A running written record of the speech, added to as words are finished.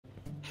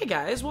Hey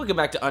guys, welcome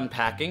back to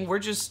Unpacking. We're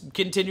just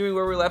continuing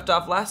where we left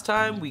off last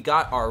time. We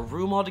got our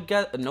room all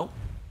together. Nope.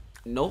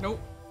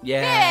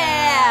 Yeah.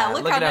 Yeah.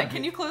 Look how nice.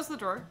 Can you close the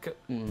drawer?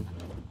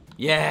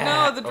 Yeah.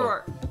 No, the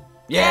drawer.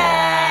 Yeah.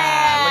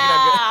 Look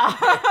at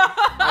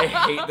how good. I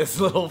hate this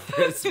little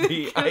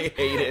frisbee. I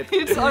hate it.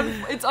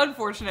 It's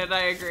unfortunate.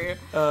 I agree.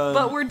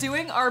 But we're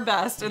doing our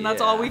best, and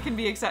that's all we can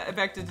be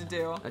expected to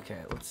do. Okay,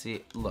 let's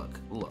see. Look.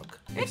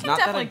 It's not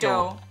that I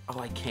don't.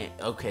 Oh, I can't.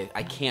 Okay,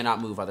 I cannot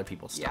move other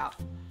people's stuff.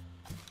 Yeah.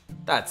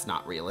 That's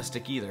not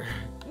realistic either.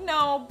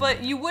 No,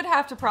 but you would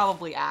have to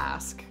probably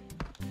ask.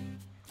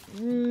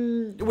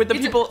 With the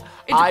people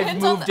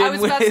I've moved in with. I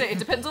was about to say, it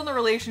depends on the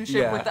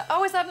relationship with the,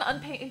 oh, is that an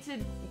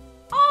unpainted,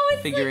 oh,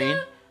 it's figurine?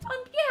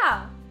 Like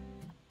yeah,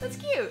 that's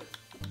cute.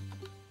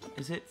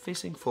 Is it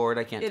facing forward?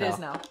 I can't tell. It is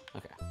now.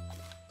 Okay.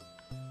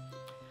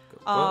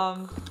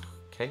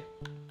 Okay.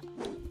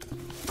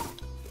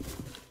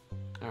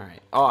 All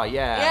right. Oh,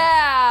 yeah.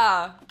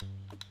 Yeah.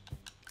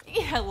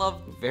 Yeah, I love.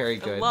 Very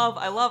good.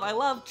 I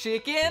love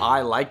chicken.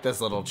 I like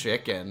this little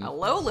chicken.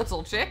 Hello,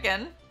 little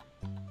chicken.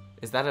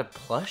 Is that a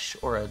plush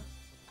or a?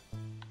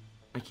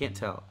 I can't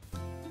tell.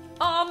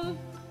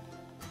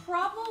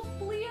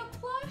 Probably a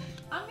plush.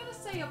 I'm gonna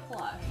say a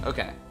plush.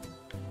 Okay.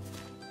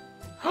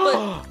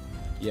 But,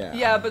 yeah.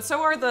 Yeah, but so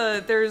are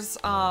there's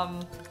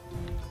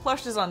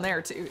plushes on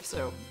there too.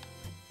 So.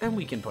 And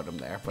we can put them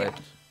there, but.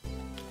 Yeah.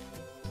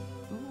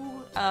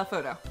 Ooh,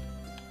 photo.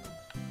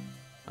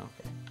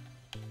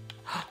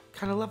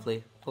 Kind of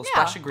lovely. Little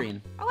splash of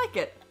green. I like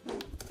it.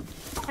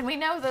 And we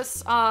know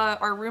this,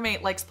 our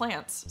roommate likes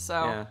plants,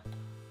 so. Yeah.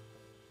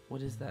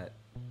 What is that?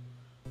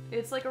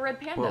 It's like a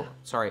red panda. Whoa,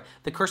 sorry.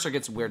 The cursor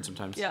gets weird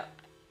sometimes. Yeah.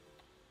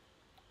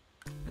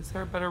 Is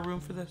there a better room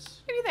for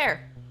this? Maybe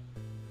there.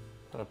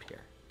 What up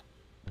here?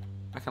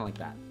 I kind of like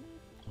that.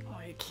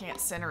 Oh, you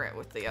can't center it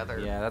with the other.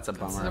 Yeah, that's a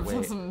bummer.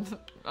 That's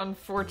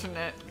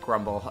unfortunate.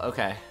 Grumble.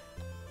 Okay.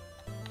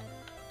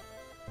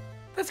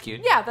 That's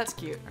cute. Yeah, that's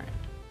cute. All right.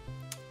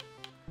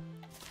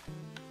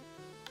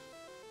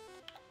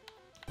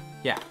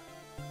 Yeah.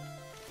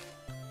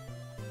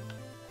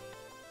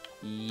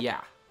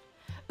 Yeah.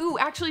 Ooh,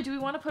 actually, do we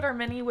want to put our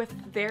mini with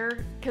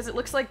their? Because it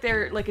looks like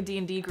they're like a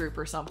D&D group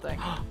or something.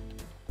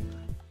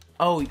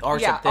 Oh,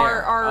 ours up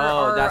there.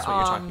 Our, that's what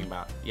you're talking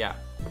about. Yeah.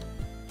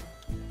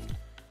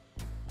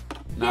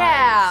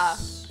 Yeah.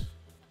 Nice.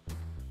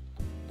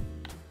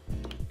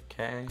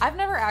 Okay. I've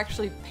never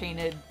actually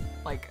painted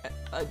like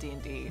a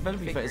D&D.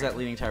 Is that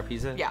Leaning Tower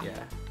Pisa? Yeah.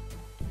 Yeah.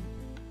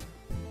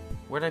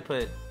 Where'd I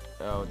put?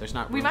 Oh, there's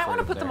not room. We might want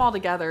to put them all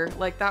together,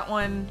 like that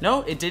one.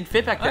 No, it did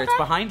fit back there. Okay. It's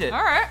behind it.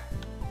 All right.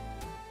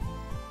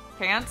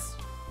 Pants?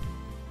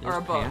 There's or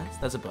a book? Pants?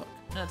 That's a book.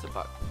 That's a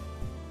book.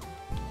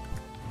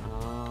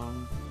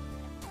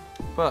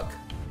 Book.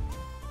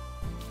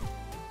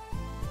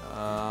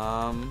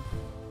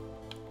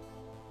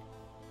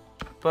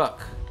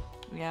 Book.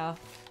 Yeah.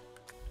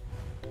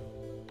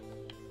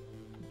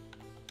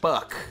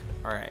 Book.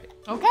 All right.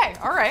 Okay.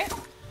 All right.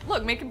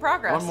 Look, making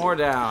progress. One more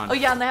down. Oh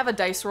yeah, and they have a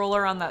dice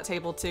roller on that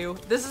table too.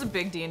 This is a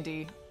big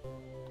D&D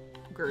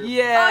group.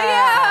 Yeah. Oh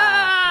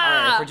yeah. All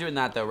right, if we're doing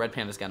that though, Red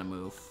Panda's gotta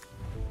move.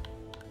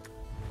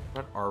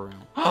 What our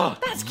room? Oh,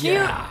 that's cute.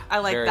 Yeah, I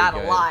like very that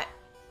good. a lot.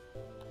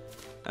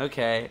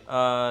 Okay.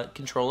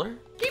 Controller.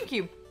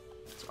 GameCube.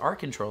 It's our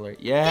controller.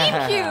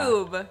 Yeah.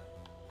 GameCube.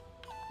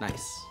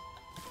 Nice.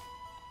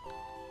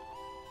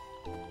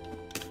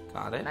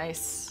 Got it.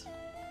 Nice.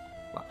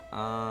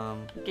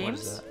 What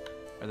Games? is that?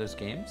 Are those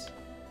games?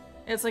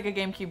 It's like a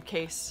GameCube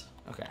case.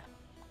 Okay.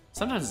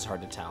 Sometimes it's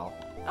hard to tell.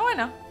 Oh, I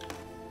know.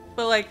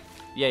 But like.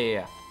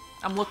 Yeah.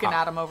 I'm looking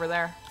at them over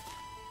there.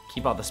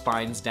 Keep all the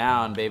spines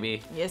down,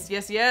 baby.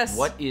 Yes.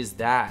 What is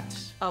that?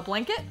 A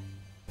blanket?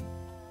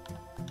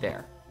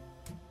 There.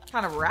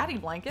 Kind of ratty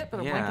blanket, but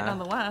a blanket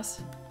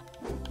nonetheless.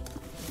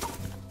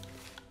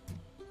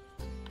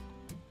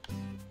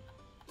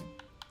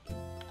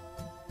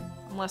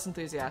 I'm less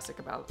enthusiastic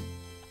about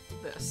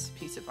this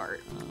piece of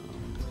art.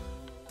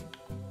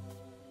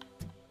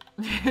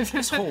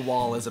 This whole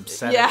wall is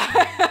upsetting.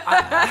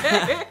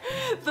 Yeah.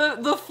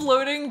 the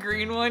floating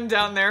green one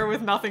down there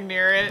with nothing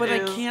near it. But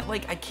I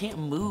can't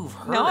move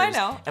hers. No, I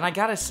know. And I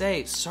gotta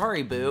say,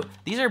 sorry, boo.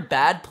 These are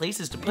bad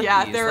places to put these.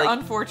 Yeah, they're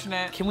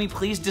unfortunate. Can we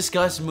please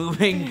discuss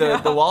moving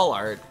the wall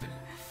art?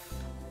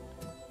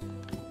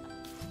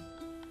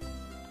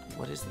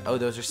 What is that? Oh,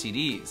 those are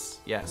CDs.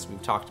 Yes,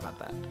 we've talked about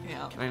that.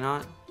 Yeah. Can I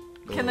not?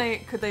 Could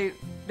they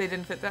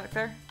didn't fit back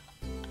there?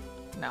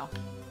 No.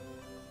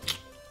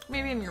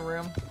 Maybe in your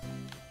room.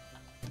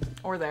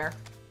 Or there.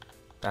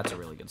 That's a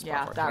really good spot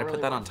Yeah, for it. that Can I really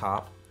put that on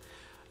top?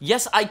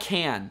 Yes, I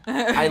can.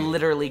 I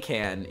literally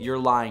can. You're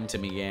lying to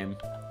me, game.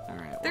 All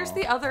right. There's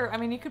the other. I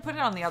mean, you could put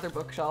it on the other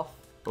bookshelf.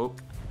 Oh.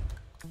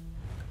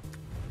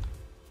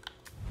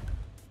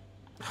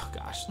 Oh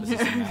gosh, this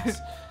is a mess.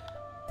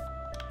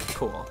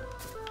 Cool.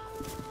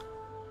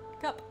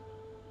 Cup.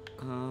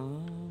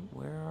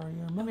 Where are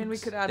your mugs? I mean, we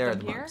could add there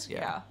them here. Mugs,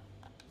 yeah.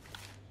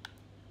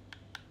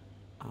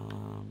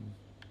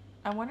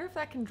 I wonder if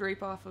that can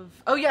drape off of.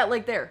 Oh yeah,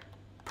 like there.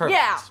 Perfect.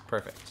 Yeah.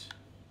 Perfect.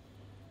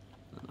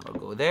 And I'll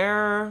glue go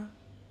there.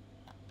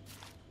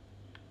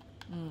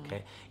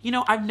 Okay. You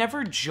know, I've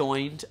never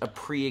joined a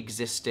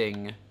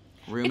pre-existing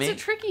roommate.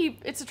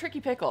 It's a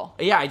tricky pickle.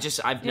 Yeah,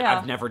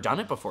 I've never done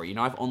it before. You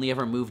know, I've only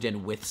ever moved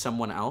in with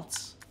someone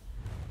else.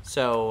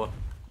 So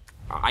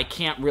I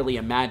can't really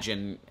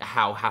imagine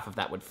how half of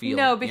that would feel.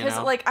 No, because you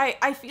know? like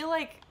I feel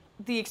like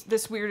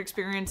this weird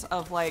experience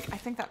of like, I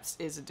think that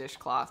is a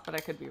dishcloth, but I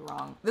could be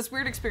wrong. This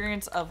weird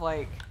experience of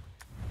like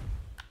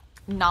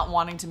not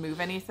wanting to move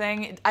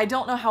anything. I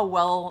don't know how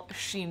well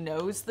she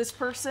knows this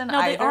person.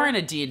 No, they either. are in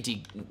a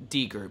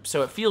D&D group,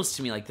 so it feels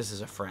to me like this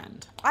is a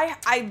friend.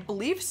 I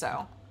believe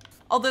so.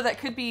 Although that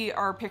could be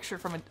our picture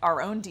from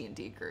our own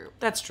D&D group.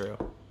 That's true.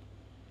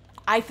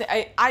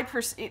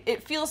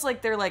 It feels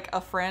like they're like a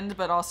friend,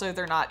 but also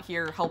they're not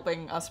here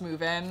helping us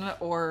move in,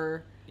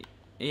 or...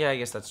 Yeah, I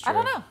guess that's true. I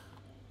don't know.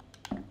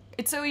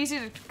 It's so easy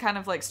to kind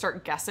of like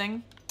start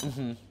guessing.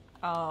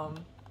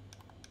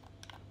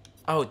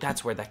 Oh,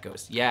 that's where that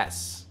goes.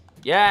 Yes.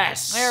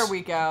 Yes! There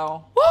we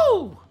go.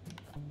 Woo!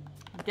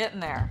 We're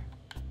getting there.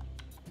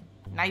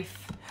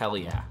 Knife. Hell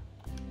yeah.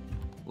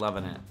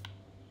 Loving it.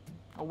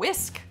 A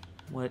whisk.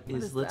 What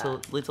is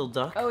that? little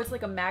duck? Oh, it's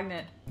like a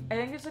magnet. I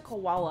think it's a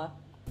koala.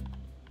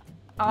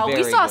 Oh, we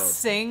Very saw good.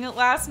 Sing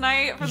last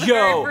night for the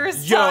very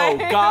first time.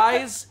 Yo,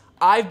 guys,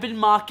 I've been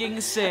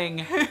mocking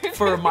Sing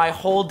for my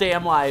whole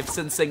damn life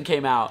since Sing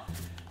came out.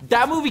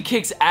 That movie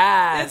kicks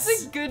ass.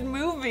 It's a good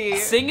movie.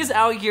 Sing is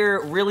out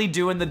here really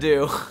doing the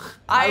do.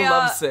 I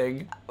love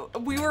Sing.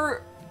 We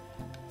were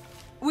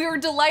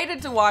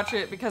delighted to watch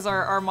it because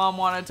our mom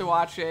wanted to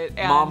watch it.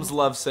 And Moms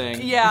love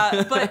Sing.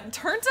 Yeah, but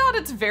turns out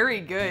it's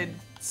very good.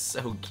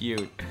 So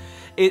cute.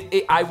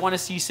 I want to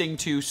see Sing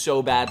 2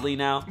 so badly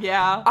now.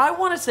 Yeah. I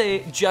want to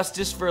say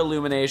justice for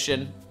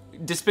Illumination.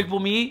 Despicable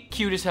Me,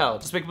 cute as hell.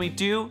 Despicable Me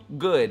 2,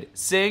 good.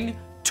 Sing,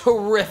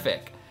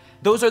 terrific.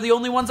 Those are the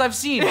only ones I've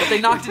seen, but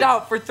they knocked it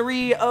out for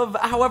 3 of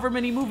however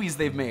many movies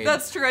they've made.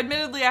 That's true.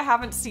 Admittedly, I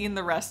haven't seen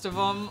the rest of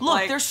them.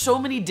 Look, there's so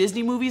many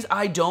Disney movies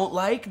I don't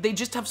like. They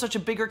just have such a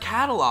bigger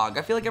catalog.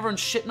 I feel like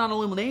everyone's shitting on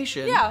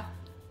Illumination. Yeah.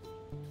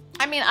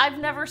 I mean, I've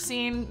never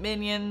seen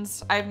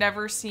Minions. I've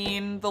never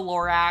seen The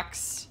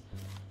Lorax.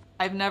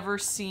 I've never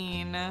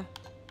seen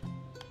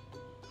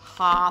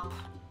Hop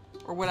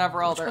or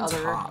whatever other. I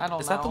don't know.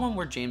 Is that the one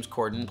where James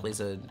Corden plays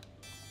a...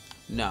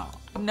 No.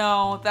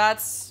 No,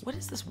 that's... What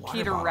is this water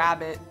Peter bottle?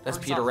 Rabbit. That's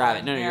or Peter something.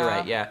 Rabbit. No, you're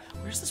right, yeah.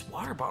 Where's this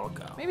water bottle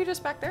go? Maybe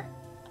just back there?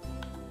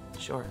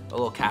 Sure. A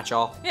little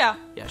catch-all? Yeah.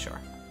 Yeah, sure.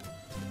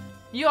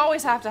 You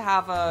always have to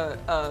have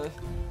a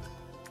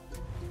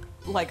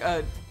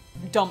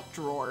dump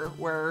drawer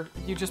where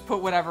you just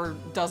put whatever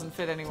doesn't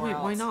fit anywhere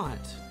else. Why not?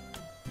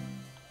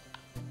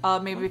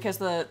 Maybe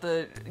because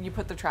you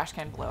put the trash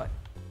can below it.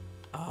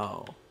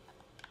 Oh.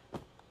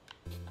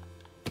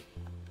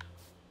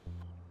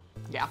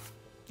 Yeah,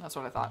 that's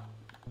what I thought.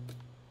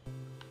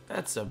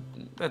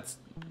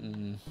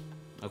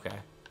 Okay.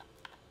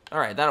 All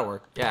right, that'll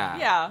work. Yeah.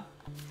 Yeah.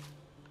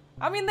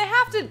 I mean, they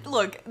have to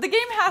look. The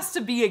game has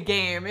to be a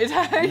game.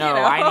 No,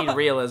 I need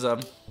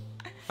realism.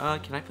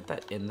 Can I put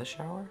that in the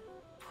shower?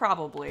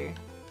 Probably.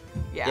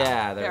 Yeah.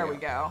 Yeah. There we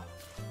go.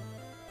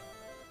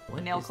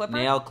 What nail clipper?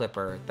 Nail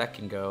clipper. That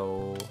can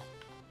go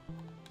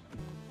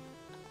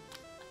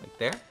like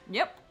there.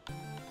 Yep.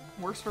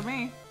 Works for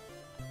me.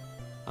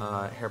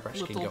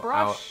 Hairbrush can Little go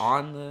brush. out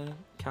on the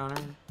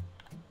counter.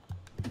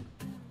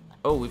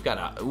 Oh, we've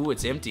got a. Ooh,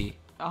 it's empty.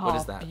 What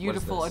is that?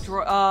 Beautiful. What is A this?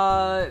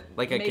 drawer.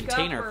 Like a makeup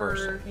container or,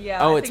 first.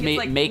 Yeah. Oh, I it's think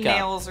like makeup.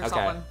 Nails or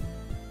Okay.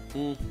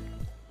 something.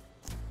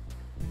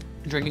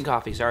 Drinking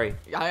coffee. Sorry.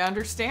 I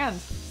understand.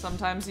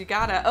 Sometimes you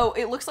gotta. Oh,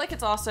 it looks like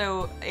it's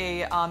also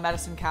a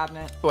medicine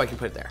cabinet. Oh, I can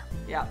put it there.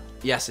 Yeah.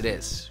 Yes, it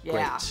is.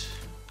 Yeah.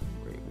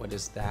 Great. Wait, what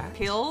is that?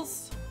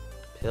 Pills.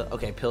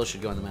 Okay, pills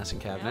should go in the medicine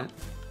cabinet.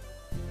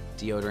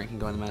 Deodorant can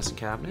go in the medicine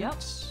cabinet. Yep.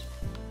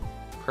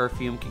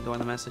 Perfume can go in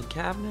the medicine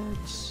cabinet.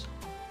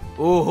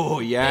 Oh,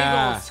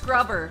 yeah. Bagel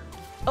scrubber.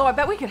 Oh, I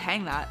bet we could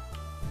hang that.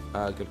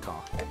 Good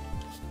call.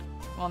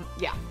 Well,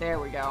 yeah, there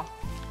we go.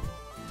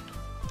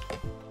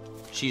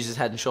 She uses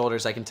Head and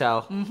Shoulders, I can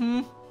tell.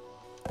 Mm-hmm.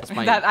 That's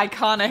my, that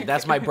iconic.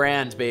 That's my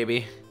brand,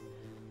 baby.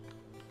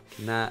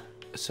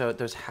 So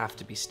those have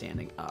to be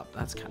standing up.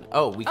 That's kind of...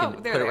 Oh, we can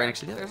put it right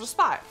next to the others. There's a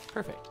spot.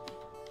 Perfect.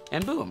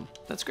 And boom.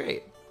 That's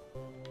great.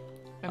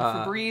 And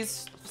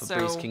Febreze,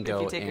 so can go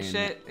if you take a in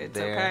shit, it's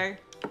there. okay.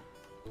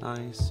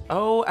 Nice.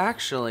 Oh,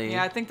 actually...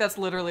 Yeah, I think that's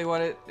literally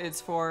what it's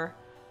for.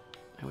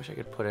 I wish I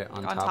could put it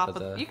on top of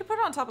the... You could put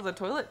it on top of the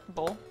toilet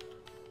bowl.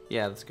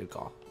 Yeah, that's a good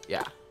call.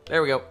 Yeah.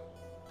 There we go.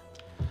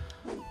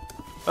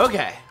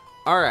 Okay.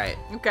 All right.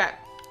 Okay.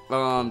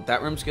 That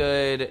room's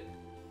good.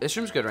 This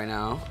room's good right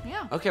now.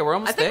 Yeah. Okay, we're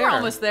almost there. I think we're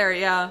almost there,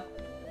 yeah.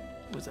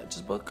 Was that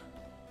just book?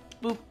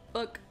 Boop.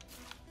 Book.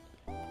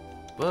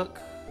 Book.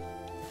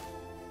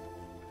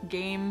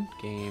 Game.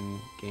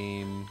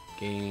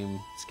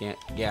 Scan.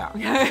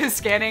 Yeah.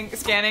 Scanning.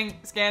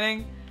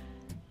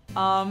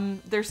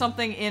 There's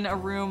something in a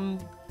room,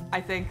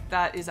 I think,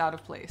 that is out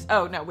of place.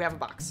 Oh, no, we have a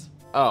box.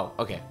 Oh,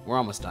 okay. We're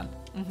almost done.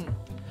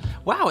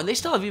 Wow, and they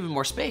still have even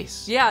more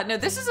space. Yeah, no,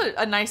 this is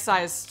a nice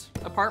sized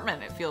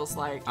apartment, it feels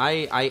like.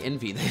 I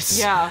envy this.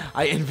 Yeah.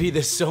 I envy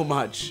this so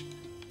much.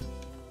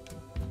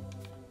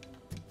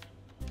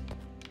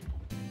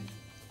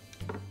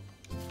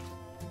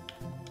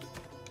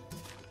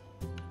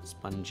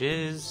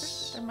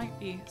 Sponges. There might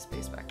be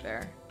space back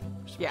there.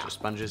 Yeah.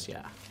 Sponges,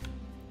 yeah.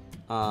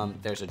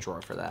 There's a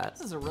drawer for that.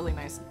 This is a really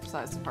nice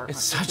sized apartment.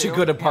 It's such a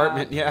good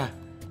apartment, yeah.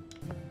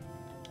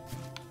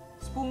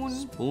 Spoon.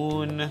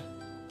 Spoon.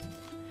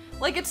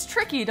 Like, it's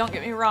tricky, don't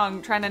get me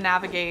wrong, trying to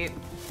navigate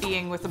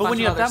being with a bunch of other stuff. But when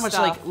you have that much,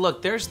 like,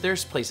 look,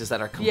 there's places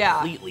that are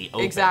completely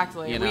open.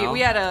 Exactly. You know?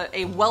 We had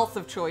a wealth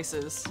of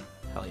choices.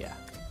 Hell yeah.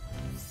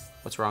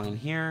 What's wrong in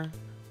here?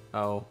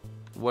 Oh,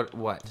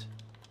 what?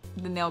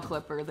 The nail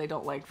clipper they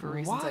don't like for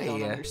reasons I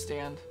don't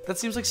understand. That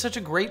seems like such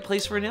a great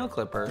place for a nail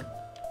clipper.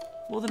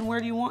 Well, then where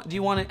do you want it to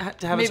have its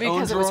own drawer? Maybe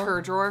because it was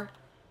her drawer.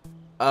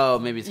 Oh,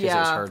 maybe it's because it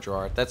was her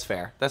drawer. That's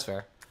fair. That's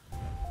fair.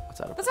 What's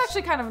that? That's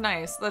actually kind of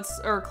nice.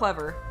 Or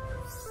clever.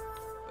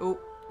 Oh.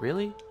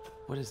 Really?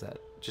 What is that?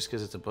 Just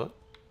because it's a book?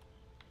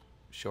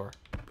 Sure.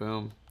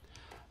 Boom.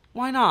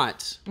 Why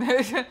not?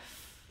 It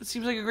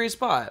seems like a great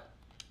spot.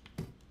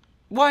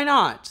 Why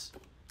not?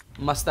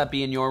 Must that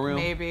be in your room?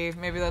 Maybe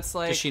that's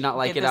like. Does she not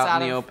like it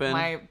out in the open?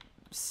 My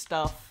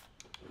stuff.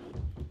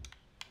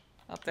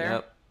 Up there.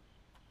 Yep.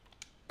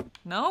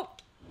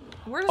 Nope.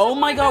 Where does oh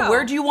my god,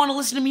 where do you want to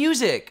listen to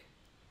music?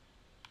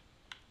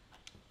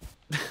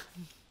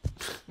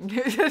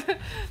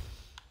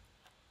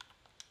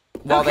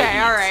 While okay, they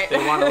eat. all right.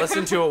 They want to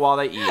listen to it while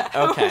they eat.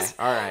 Okay,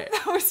 all right.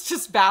 That was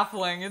just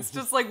baffling. It's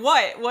just like,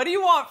 what? What do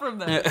you want from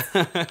this?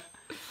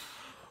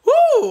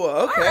 Woo!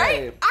 Okay. All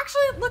right.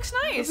 Actually, it looks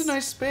nice. It's a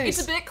nice space.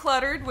 It's a bit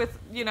cluttered with,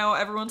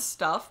 everyone's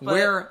stuff. But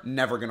we're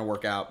never gonna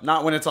work out.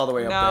 Not when it's all the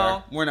way up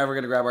there. We're never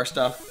gonna grab our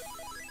stuff.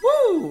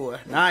 Woo!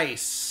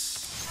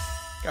 Nice.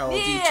 Got a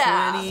little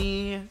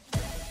D20.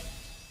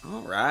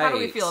 All right. How do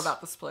we feel about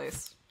this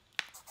place?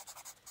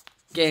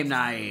 Game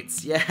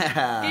nights,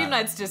 yeah. Game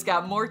nights just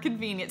got more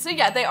convenient. So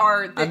yeah, they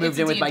are. I moved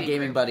in with my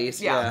gaming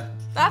buddies. Yeah.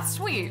 That's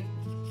sweet.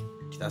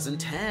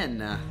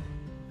 2010.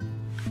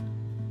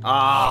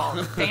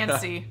 Oh,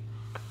 fancy.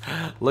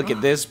 Look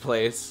at this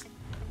place.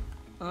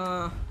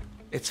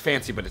 It's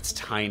fancy, but it's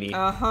tiny.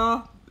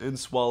 And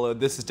swallowed.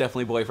 This is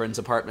definitely boyfriend's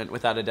apartment,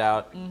 without a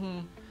doubt.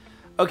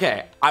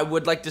 Okay, I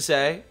would like to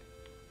say,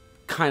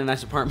 kind of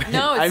nice apartment.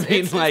 No, it's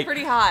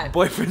pretty hot.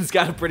 Boyfriend's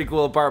got a pretty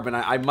cool apartment,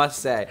 I must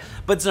say.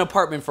 But it's an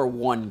apartment for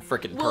one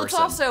freaking person. Well, it's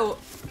also,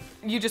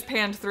 you just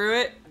panned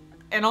through it,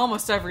 and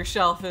almost every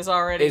shelf is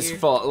already... It's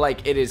full.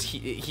 Like, it is,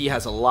 he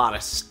has a lot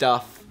of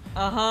stuff.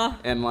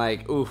 And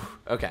like, ooh,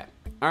 okay.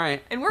 All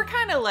right. And we're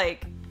kind of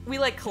like, we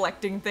like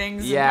collecting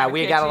things. Yeah,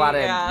 we got a lot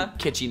of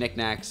kitschy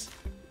knickknacks.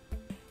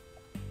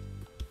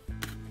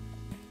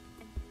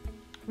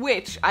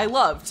 Which I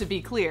love, to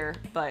be clear,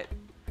 but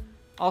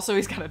also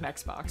he's got an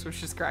Xbox,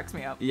 which just cracks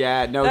me up.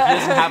 Yeah, no, he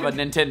doesn't have a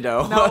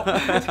Nintendo. No,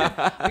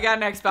 we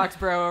got an Xbox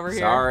bro over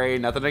here. Sorry,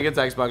 nothing against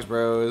Xbox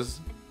bros,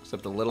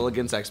 except a little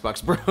against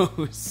Xbox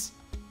bros.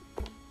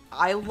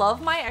 I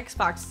love my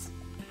Xbox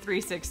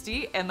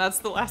 360, and that's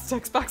the last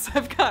Xbox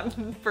I've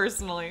gotten,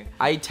 personally.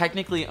 I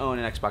technically own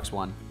an Xbox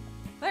One.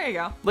 There you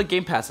go. Like,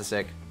 Game Pass is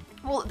sick.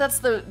 Well, that's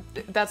the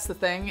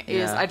thing,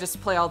 is Yeah. I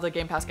just play all the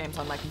Game Pass games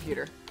on my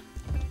computer.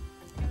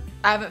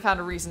 I haven't found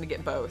a reason to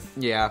get both.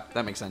 Yeah,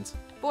 that makes sense.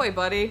 Boy,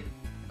 buddy.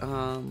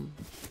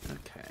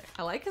 Okay.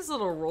 I like his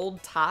little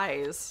rolled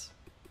ties.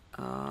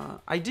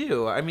 I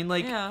do. I mean,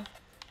 like, Yeah.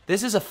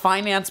 this is a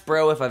finance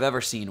bro if I've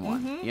ever seen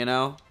one, you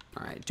know?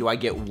 All right, do I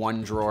get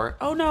one drawer?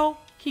 Oh, no.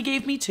 He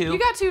gave me two. You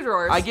got two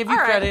drawers. I give you All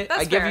right, credit.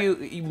 that's I give fair.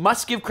 you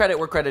must give credit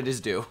where credit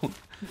is due.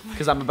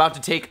 Because I'm about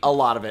to take a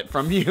lot of it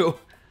from you.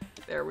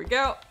 There we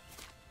go.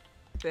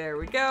 There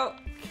we go.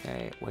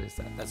 Okay, what is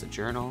that? That's a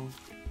journal.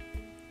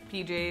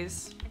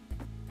 PJs.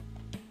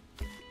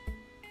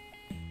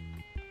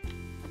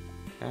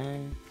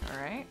 Okay.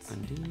 All right.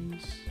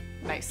 Undies.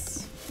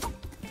 Nice.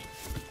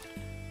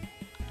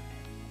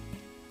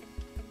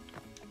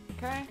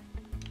 Okay.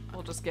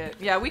 We'll just get...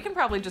 Yeah, we can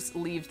probably just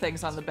leave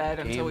things on the bed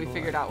until we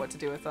figured out what to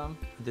do with them.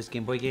 This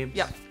Game Boy games?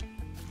 Yep.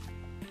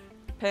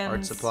 Pens.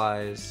 Art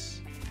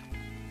supplies.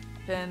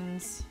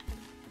 Pens.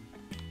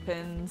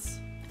 Pins.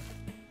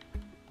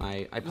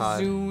 My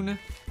iPod. Zune.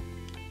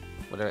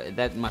 Whatever.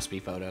 That must be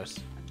photos.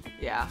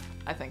 Yeah,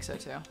 I think so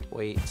too.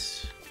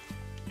 Weights.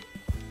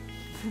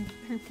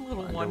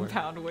 Little Underwear. 1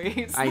 pound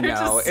weights. I They're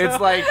know. just so-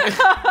 It's like...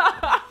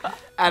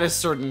 at a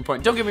certain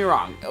point. Don't get me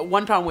wrong.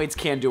 1 pound weights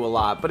can do a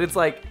lot, but it's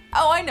like...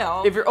 Oh, I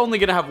know. If you're only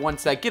going to have one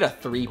set, get a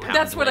 3 pound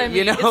That's what weight, I mean.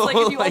 You know? It's like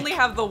if you Like- only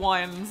have the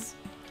ones.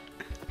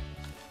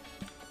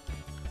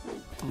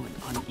 Oh,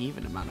 an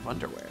uneven amount of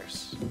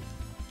underwears.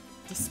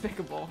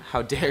 Despicable.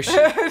 How dare she?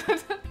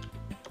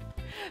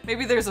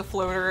 Maybe there's a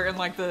floater in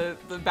like the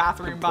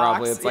bathroom box.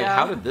 Probably. It's like, yeah.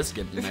 how did this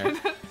get in there?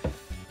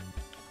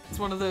 It's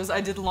one of those,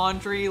 I did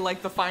laundry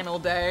like the final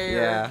day.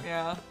 Yeah.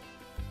 Yeah.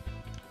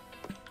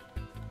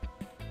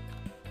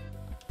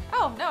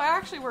 Oh, no, it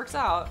actually works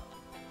out.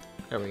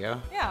 There we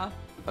go. Yeah.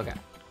 Okay.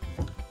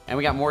 And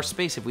we got more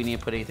space if we need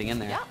to put anything in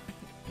there. Yeah.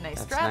 Nice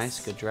That's dress.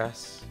 nice. Good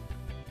dress.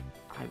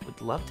 I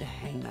would love to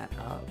hang that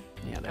up.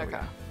 Yeah, there we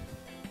go.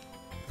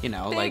 You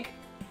know, Pig. like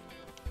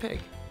pig.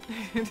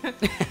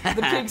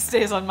 The pig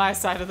stays on my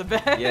side of the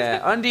bed.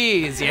 Yeah,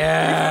 undies.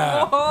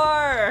 Yeah.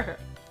 More.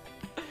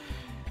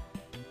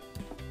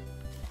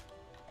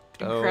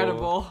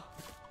 Incredible. Oh,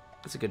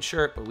 that's a good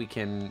shirt, but we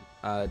can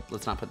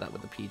let's not put that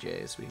with the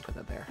PJs. We can put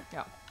that there.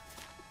 Yeah.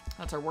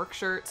 That's our work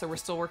shirt. So we're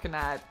still working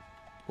at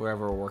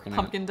Wherever we're working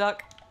pumpkin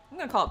duck. I'm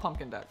gonna call it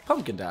pumpkin duck.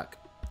 Pumpkin duck.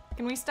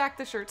 Can we stack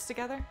the shirts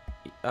together?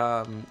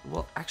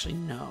 Well, actually,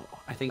 no.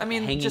 I think I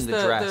mean, hanging just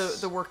the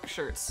dress. the work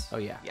shirts. Oh,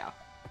 yeah. Yeah.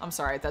 I'm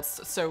sorry.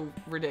 That's so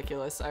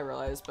ridiculous. I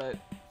realize, but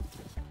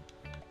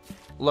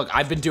Look,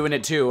 I've been doing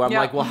it too. I'm Yeah.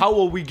 like, well, how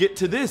will we get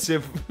to this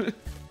if?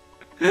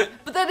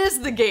 but that is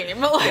the game.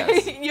 Like,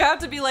 Yes. you have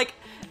to be like,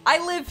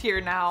 I live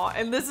here now,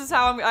 and this is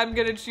how I'm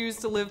gonna choose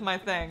to live my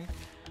thing.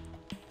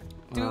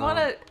 Do we want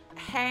to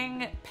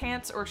hang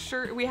pants or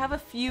shirt? We have a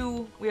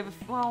few. We have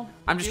a well.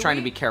 I'm just do trying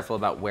to we? be careful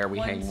about where we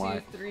 1, hang 2,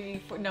 what.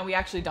 3, 4. No, we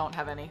actually don't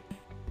have any.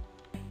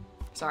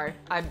 Sorry,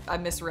 I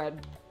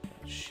misread.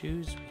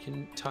 Shoes we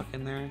can tuck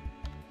in there.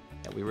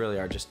 Yeah, we really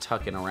are just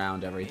tucking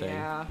around everything.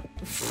 Yeah.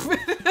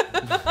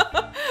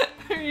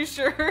 Are you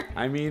sure?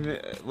 I mean,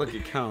 look,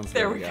 it counts.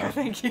 There we go.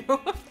 Thank you.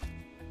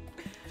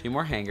 A few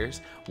more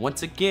hangers.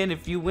 Once again,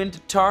 if you went to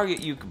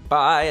Target, you could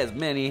buy as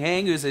many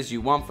hangers as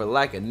you want for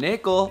like a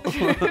nickel.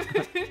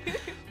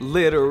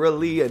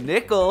 Literally a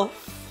nickel.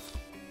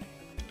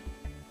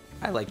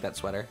 I like that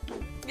sweater.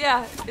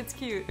 Yeah, it's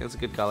cute. It's a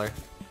good color.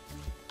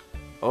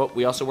 Oh,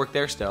 we also work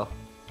there still.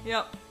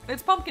 Yep.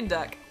 It's pumpkin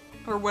duck.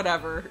 Or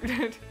whatever.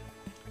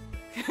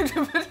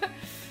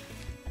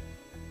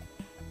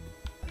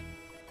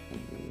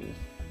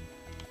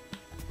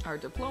 Our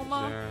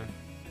diploma. There.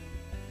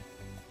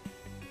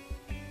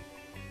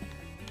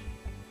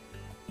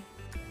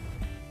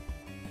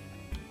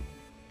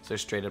 Is there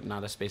straight up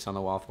not a space on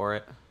the wall for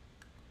it?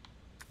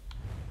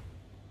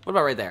 What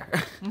about right there?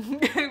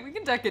 We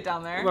can duck it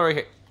down What there. about right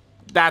here?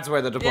 That's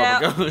where the diploma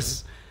Yeah.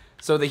 goes.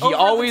 So that he Over the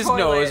always toilet.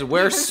 knows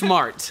we're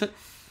smart.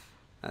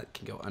 That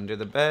can go under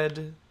the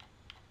bed.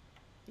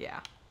 Yeah.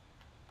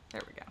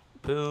 There we go.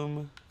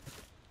 Boom.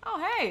 Oh,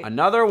 hey.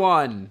 Another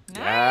one. Nice.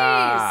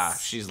 Yeah,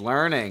 she's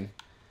learning.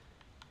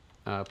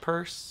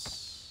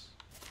 Purse.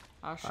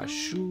 A A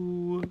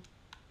shoe. shoe.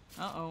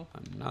 Uh-oh.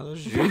 Another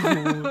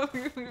shoe.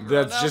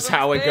 That's just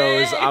how it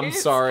goes. I'm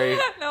sorry.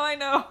 No, I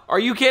know. Are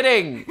you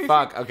kidding?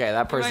 Fuck. Okay,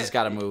 that purse has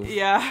got to move.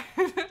 Yeah.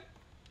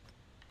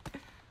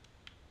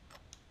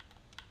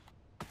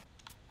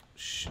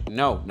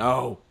 No,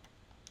 no.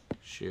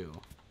 Shoe.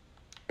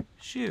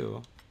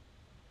 Shoe.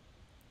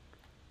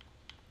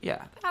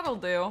 Yeah. That'll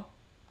do.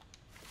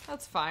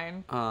 That's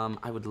fine.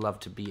 I would love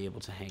to be able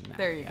to hang that.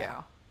 There you yeah.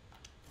 go.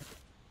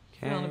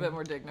 Okay. Feeling a bit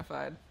more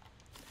dignified.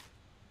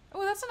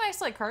 Oh, that's a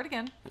nice like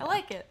cardigan. I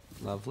like it.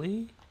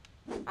 Lovely.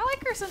 I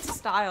like her sense of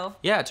style.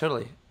 Yeah,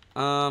 totally.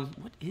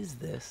 What is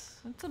this?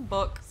 It's a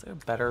book. Is there a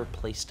better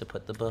place to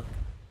put the book?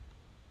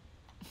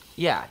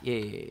 Yeah.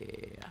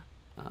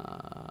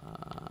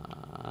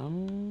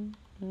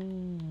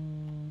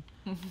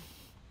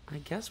 I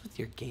guess with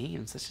your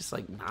games, that's just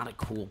like not a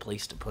cool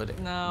place to put it.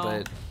 No.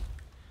 But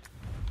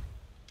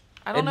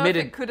I don't know if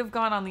Admitted- it could have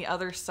gone on the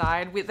other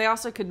side. They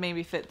also could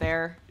maybe fit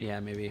there. yeah,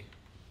 maybe.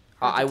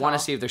 Hard to I want to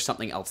tell. see if there's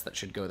something else that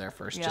should go there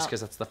first, just Yeah.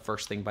 because that's the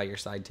first thing by your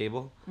side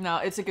table. No,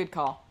 it's a good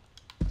call.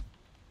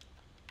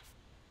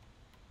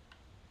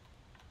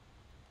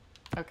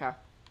 Okay.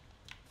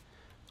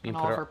 We And can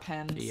all put of our- her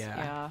pens. Yeah.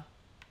 Yeah.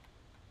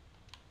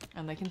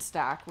 And they can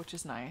stack, which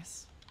is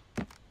nice.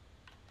 And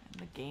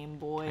the Game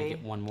Boy. I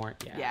get one more.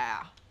 Yeah.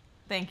 Yeah.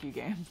 Thank you,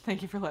 game.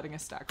 Thank you for letting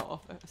us stack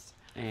all of this.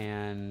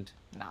 And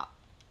Nah.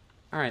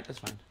 all right, that's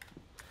fine.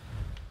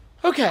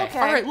 Okay. Okay.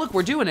 All right. Look,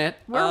 we're doing it.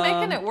 We're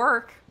making it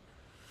work.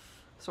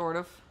 Sort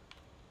of.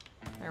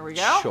 There we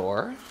go.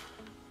 Sure.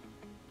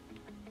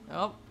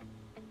 Oh.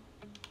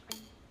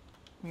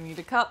 We need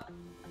a cup.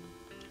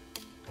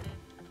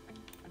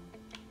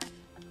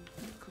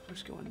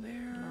 Clippers go in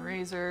there. A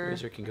razor.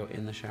 Razor can go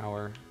in the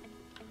shower.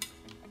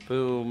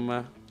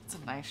 Boom. It's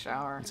a nice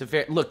shower. It's a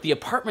very look. The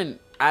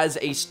apartment as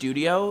a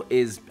studio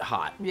is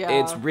hot. Yeah.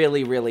 It's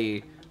really,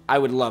 really. I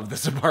would love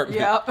this apartment.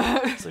 Yep.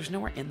 So there's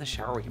nowhere in the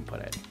shower we can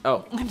put it.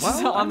 Oh,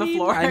 Just well, on the I mean-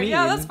 floor. I mean,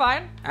 yeah, that's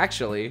fine.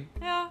 Actually,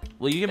 Yeah.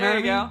 will you get There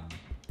mad you at me? go.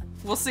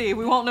 We'll see.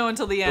 We won't know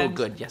until the Oh, end.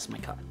 good. Yes, my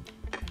cup.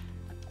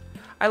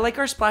 I like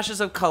our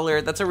splashes of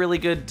color. That's a really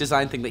good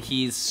design thing that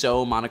he's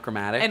so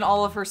monochromatic. And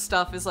all of her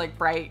stuff is like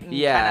bright and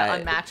Yeah.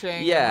 kind of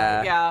unmatching.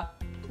 Yeah. Yeah.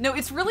 No,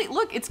 it's really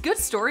look. It's good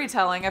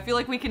storytelling. I feel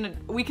like we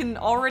can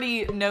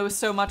already know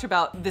so much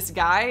about this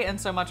guy and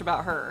so much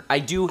about her. I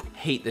do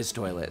hate this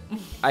toilet.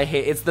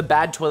 It's the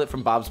bad toilet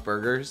from Bob's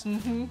Burgers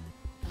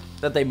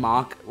that they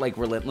mock like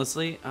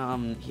relentlessly.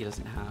 He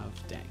doesn't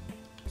have, dang.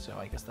 So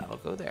I guess that'll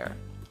go there.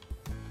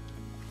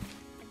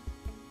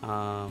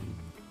 That'll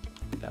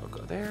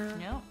go there.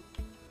 Yeah.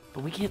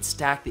 But we can't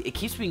stack the. It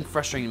keeps being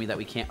frustrating to me that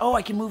we can't. Oh,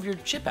 I can move your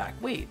shit back.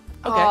 Wait.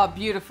 Okay. Oh,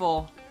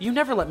 beautiful. You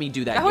never let me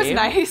do that. That was game.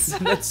 nice.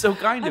 That's so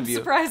kind of I'm you.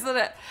 surprised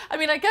that I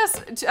mean, I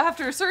guess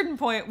after a certain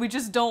point, we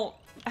just don't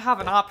have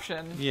an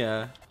option.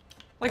 Yeah.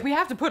 Like, we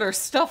have to put our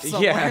stuff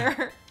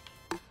somewhere.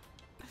 Yeah.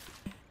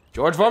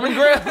 George Foreman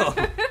Grill.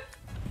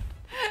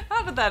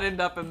 How did that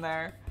end up in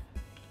there?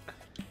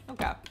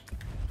 Okay.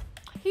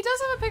 He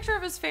does have a picture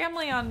of his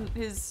family on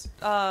his,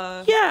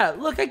 Yeah,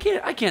 look, I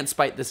can't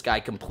spite this guy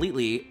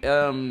completely.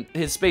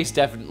 His space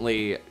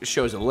definitely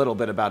shows a little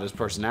bit about his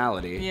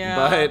personality. Yeah.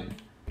 But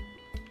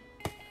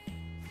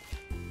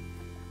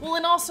well,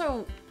 and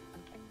also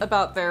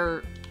about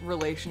their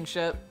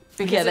relationship.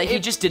 yeah, that he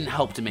just didn't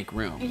help to make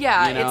room.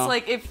 Yeah, you know? it's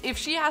like if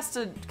she has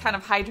to kind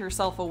of hide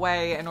herself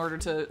away in order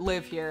to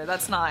live here,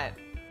 that's not.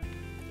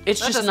 It's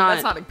just not.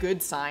 That's not a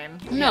good sign.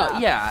 No,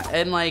 yeah,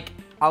 and like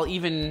I'll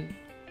even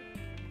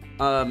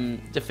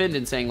defend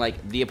in saying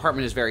like the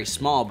apartment is very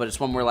small, but it's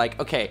one where like,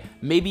 okay,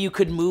 maybe you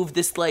could move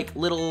this like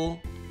little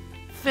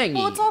thingy.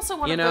 Well, it's also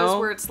one you of know? those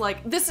where it's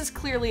like, this is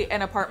clearly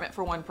an apartment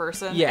for one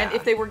person. Yeah. And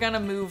if they were gonna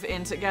move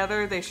in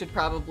together, they should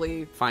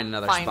probably find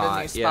another find spot.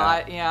 a new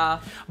spot.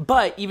 Yeah.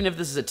 But even if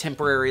this is a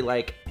temporary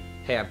like,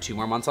 hey, I have 2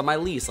 more months on my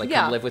lease, like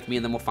Yeah. come live with me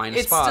and then we'll find a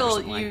It's spot still or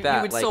something you, like that.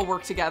 you would like, still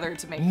work together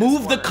to make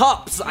move this the work.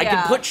 cups. I Yeah.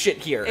 can put shit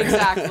here.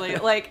 Exactly.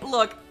 Like,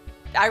 look,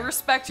 I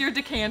respect your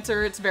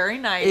decanter. It's very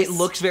nice. It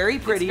looks very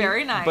pretty. It's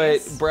very nice.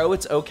 But bro,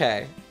 it's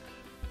okay.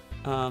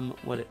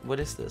 What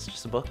is this?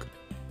 Just a book?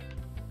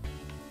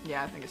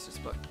 Yeah, I think it's just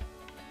a book.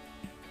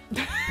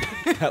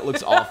 That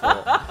looks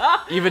awful.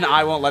 Even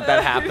I won't let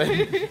that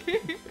happen.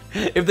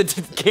 If the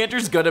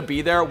decanter's gonna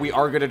be there, we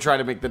are gonna try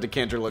to make the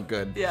decanter look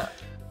good. Yeah.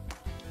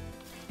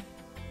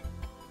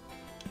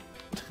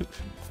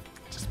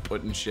 Just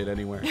putting shit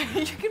anywhere.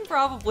 you can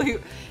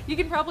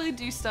probably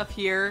do stuff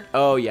here.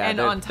 Oh yeah, and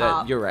on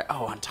top. you're right.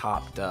 Oh, on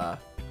top, duh.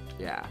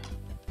 Yeah.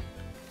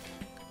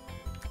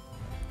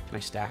 Can I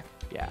stack?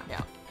 Yeah.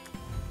 Yeah.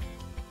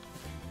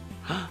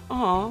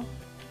 Aw.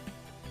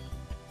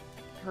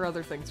 Her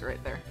other things are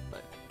right there,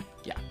 but.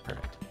 Yeah,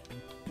 perfect.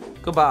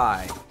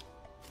 Goodbye.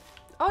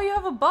 Oh, you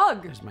have a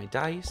bug There's my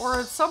dice.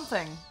 or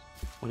something,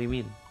 What do you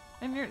mean?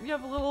 and you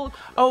have a little.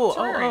 Oh,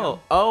 terrarium.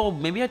 oh,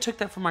 maybe I took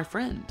that from my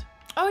friend.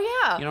 Oh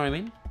yeah. You know what I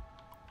mean?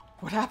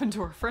 What happened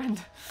to her friend?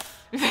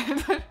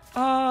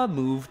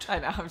 Moved. I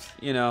know.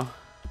 You know.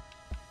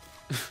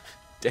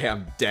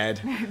 Damn,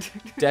 dead.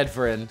 Dead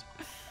friend.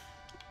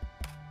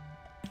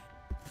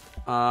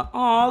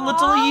 Aw,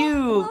 little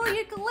you. Little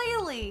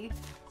ukulele.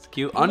 It's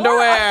cute.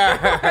 Underwear.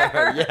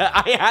 Yeah,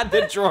 I had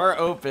the drawer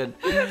open.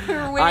 We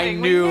were waiting. I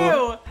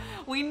knew.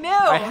 We knew.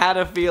 I had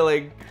a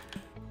feeling.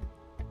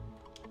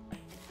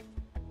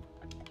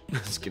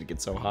 This is gonna get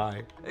so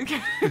high.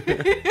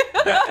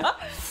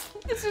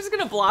 It's just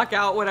gonna block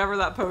out whatever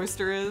that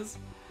poster is.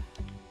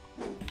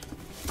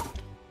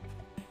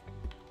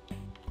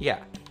 Yeah.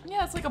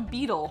 Yeah, it's like a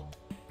beetle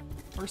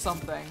or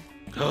something.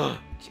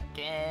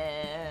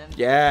 Chicken.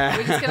 Yeah.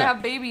 We're just gonna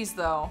have babies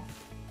though.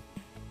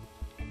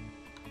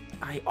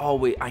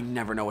 I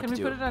never know what Can to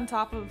we do. put it on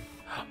top of?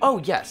 Oh,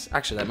 yes.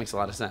 Actually, that makes a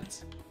lot of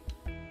sense.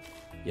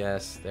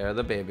 Yes, they're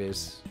the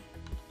babies.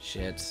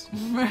 Shit.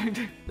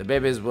 The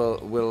babies will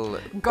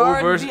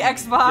Guard the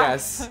Xbox.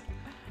 Yes.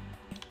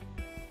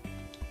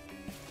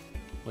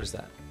 What is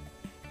that?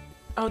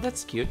 Oh,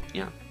 that's cute.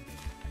 Yeah.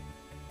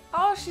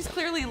 Oh, she's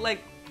clearly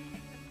like.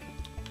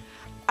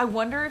 I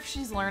wonder if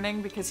she's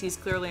learning because he's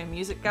clearly a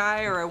music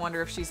guy, or I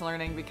wonder if she's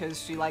learning because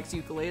she likes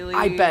ukulele.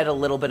 I bet a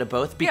little bit of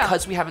both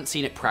because we haven't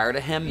seen it prior to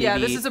him. Yeah,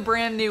 maybe this is a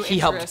brand new. He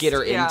helped interest. get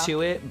her Yeah.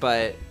 into it,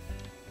 but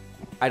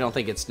I don't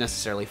think it's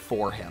necessarily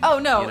for him. Oh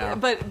no, you know?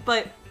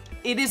 but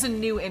it is a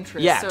new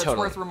interest, Yeah, so it's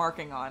totally. worth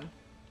remarking on.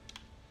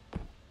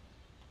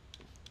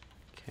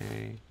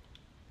 Okay.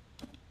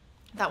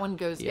 That one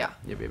goes. Yeah.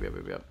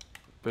 Yep.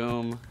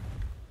 Boom.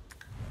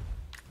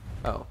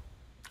 Oh,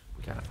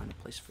 we gotta find a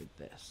place for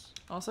this.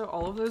 Also,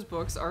 all of those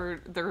books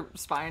are their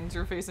spines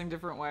are facing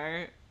different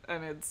way,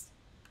 and it's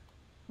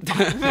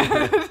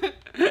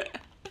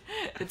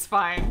it's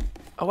fine.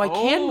 Oh, I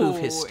can move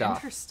his stuff.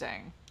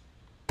 Interesting.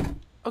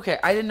 Okay,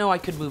 I didn't know I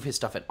could move his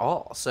stuff at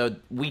all, so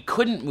we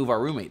couldn't move our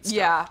roommate's stuff.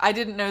 Yeah, I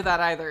didn't know that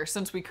either.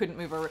 Since we couldn't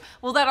move our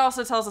well, that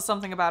also tells us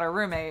something about our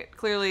roommate.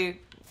 Clearly,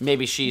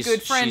 Maybe she's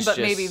good friend, she's but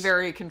just maybe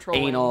very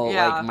controlling. anal.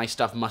 Yeah. Like my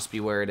stuff must be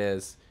where it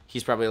is.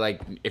 He's probably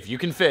like, if you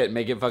can fit,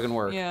 make it fucking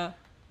work. Yeah.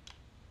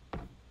 I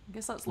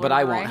guess that's Lord But of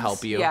I the won't Rings.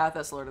 help you. Yeah,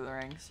 that's Lord of the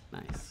Rings.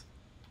 Nice.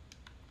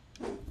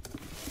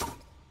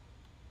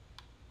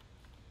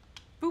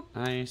 Boop.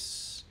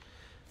 Nice.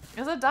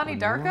 Is that Donnie One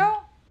more. Darko?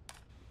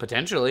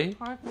 Potentially.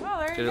 Well,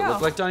 there you Did go. it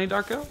look like Donnie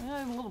Darko?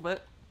 Yeah, a little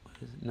bit.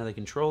 Another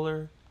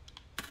controller.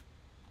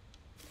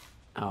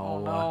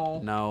 Oh,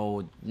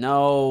 no.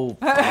 no.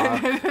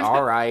 Fuck.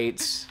 All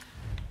right. Is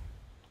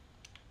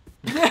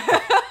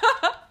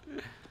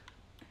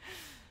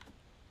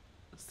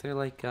there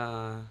like,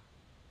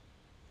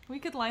 We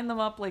could line them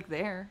up like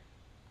there.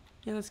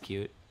 yeah, that's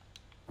cute.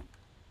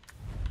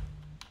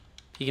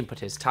 He can put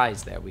his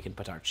ties there. We can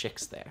put our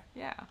chicks there.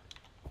 Yeah.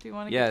 Do you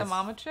want to get the Yes.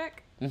 mama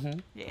chick? Mm-hmm.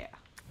 Yeah.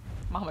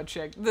 Mama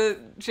chick. The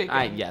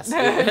chicken. Yes.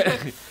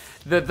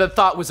 the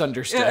thought was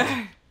understood.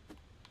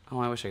 Oh,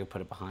 I wish I could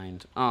put it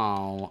behind.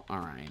 Oh, all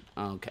right.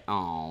 Okay.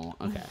 Oh,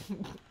 okay.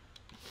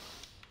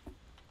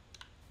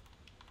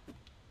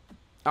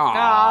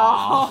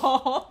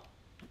 Oh.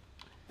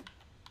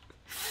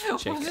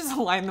 Chicken. We'll just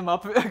line them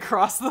up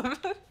across them.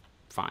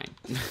 Fine.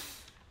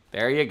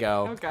 There you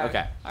go.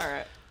 Okay. All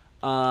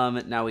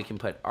right. Now we can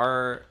put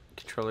our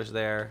controllers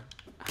there.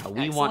 How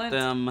we want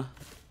them.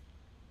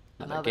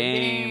 Another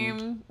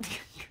game.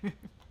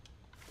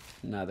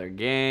 Another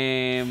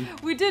game.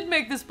 We did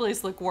make this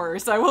place look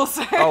worse, I will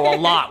say. Oh, a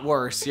lot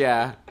worse,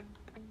 yeah.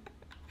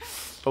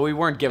 But we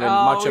weren't given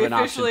much of an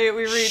option. We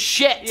reached.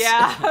 Shit!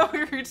 Yeah,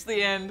 we reached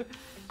the end.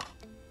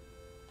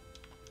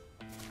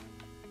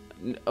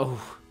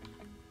 Oh.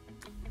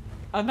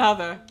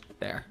 Another.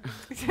 There.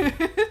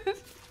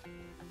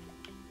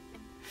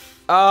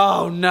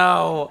 Oh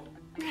no.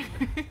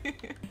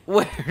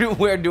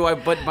 Where do I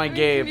put my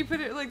game? Can you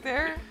put it like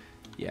there?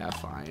 Yeah,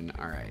 fine.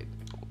 All right.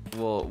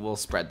 We'll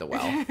spread the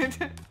well.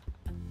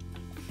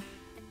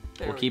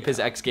 We'll keep his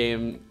X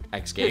games.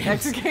 X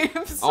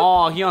Games.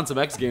 Oh, he on some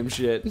X game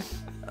shit.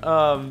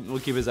 We'll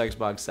keep his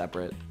Xbox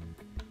separate.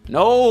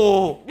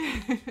 No.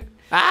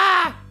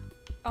 Ah.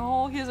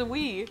 Oh, he has a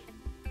Wii.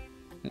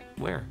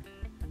 Where?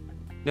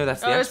 No,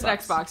 that's the Xbox. Oh, it's an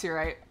Xbox. You're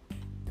right.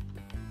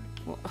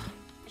 Well,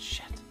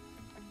 shit.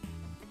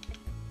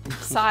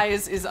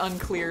 Size is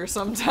unclear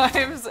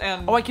sometimes,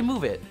 and Oh, I can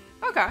move it.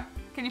 okay.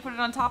 Can you put it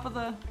on top of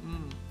the?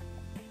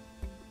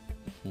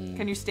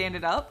 Can you stand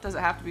it up? Does it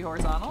have to be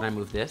horizontal? Can I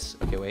move this?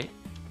 Okay, wait.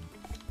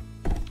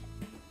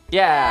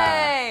 Yeah.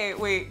 Hey,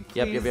 wait.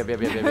 Yep.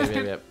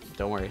 Please.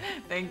 Don't worry.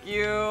 Thank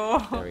you.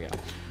 There we go.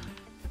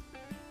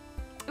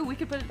 Ooh, we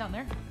could put it down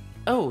there.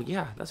 Oh,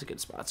 yeah, that's a good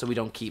spot. So we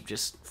don't keep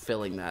just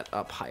filling that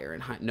up higher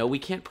and higher. No, we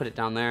can't put it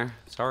down there.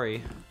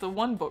 Sorry. The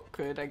one book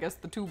could. I guess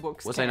the two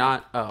books. Was can't. I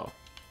not? Oh.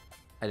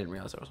 I didn't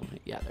realize there was something.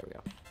 Yeah, there we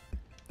go.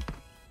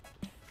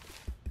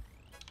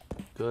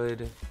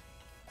 Good.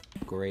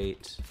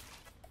 Great.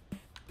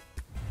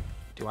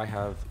 Do I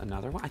have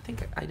another one? I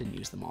think I didn't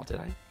use them all, did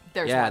I?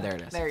 There's yeah, one. there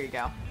it is. There you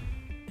go.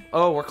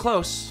 Oh, we're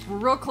close. We're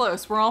real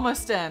close. We're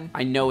almost in.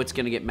 I know it's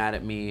gonna get mad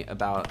at me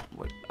about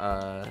what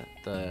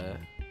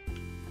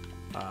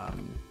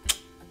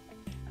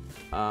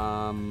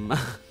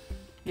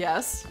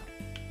Yes.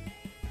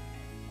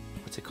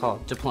 what's it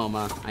called?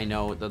 Diploma. I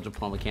know the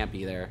diploma can't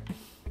be there.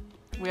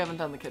 We haven't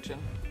done the kitchen.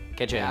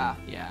 Kitchen. Yeah.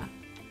 Yeah.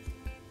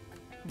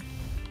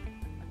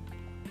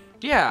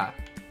 Yeah.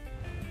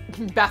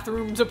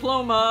 Bathroom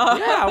diploma.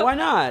 Yeah, why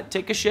not?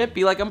 Take a shit,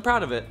 be like, I'm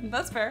proud of it.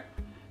 That's fair.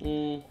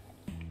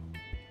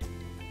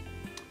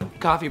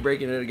 Coffee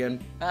breaking it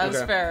again.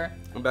 That's fair.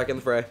 I'm back in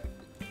the fray.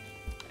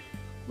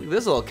 Look at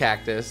this little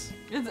cactus.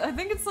 I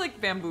think it's like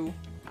bamboo.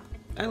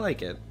 I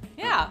like it.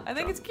 Yeah, I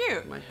think it's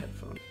cute. My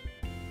headphone.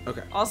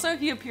 Okay. Also,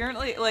 he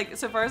apparently, like,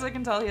 so far as I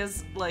can tell, he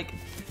has, like,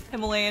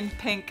 Himalayan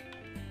pink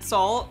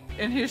salt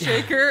in his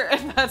shaker,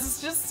 and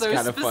that's just so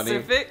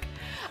specific. Funny.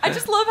 I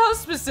just love how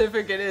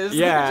specific it is.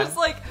 Yeah. They're just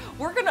like,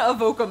 we're gonna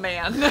evoke a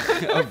man.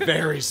 A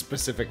very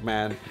specific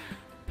man.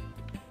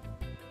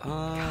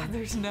 God,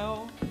 there's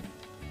no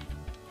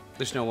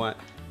what?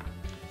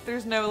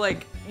 There's no,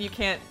 like, you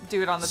can't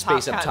do it on the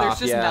Space top. up top, There's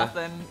just yeah.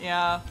 nothing.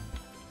 Yeah.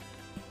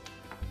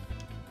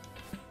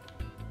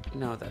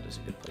 No, that is a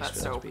good place That's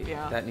for that soap, to be.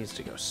 yeah. That needs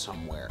to go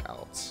somewhere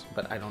else,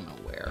 but I don't know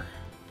where.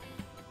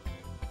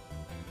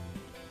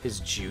 His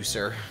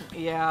juicer.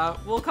 Yeah,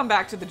 we'll come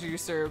back to the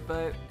juicer,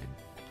 but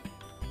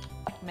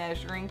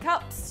measuring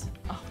cups.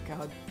 Oh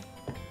god.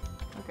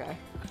 Okay.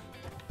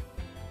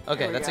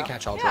 Okay, that's a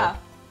catch-all tool. Yeah.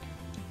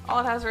 All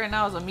it has right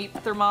now is a meat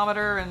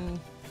thermometer and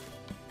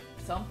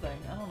something.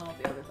 I don't know what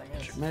the other thing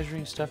is.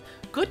 Measuring stuff.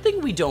 Good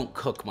thing we don't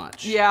cook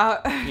much.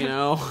 Yeah. You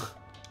know?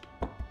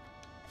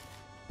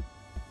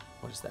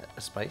 What is that?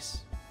 A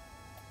spice?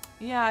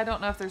 Yeah, I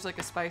don't know if there's like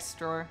a spice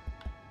drawer.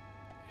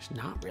 There's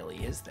not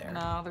really, is there?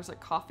 No, there's like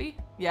coffee.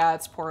 Yeah,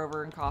 it's pour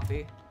over and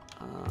coffee.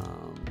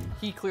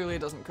 He clearly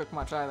doesn't cook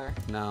much either.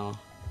 No.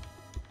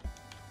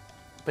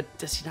 But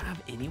does he not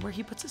have anywhere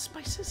he puts his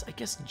spices? I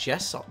guess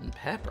just salt and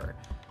pepper.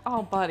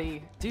 Oh,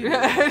 buddy. Dude,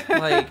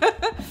 like...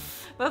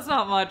 That's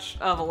not much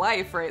of a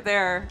life right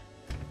there.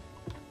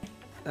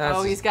 That's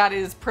oh, he's got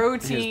his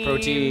protein. His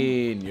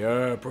protein.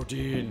 Yeah,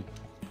 protein.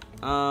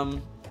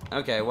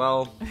 Okay,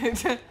 well...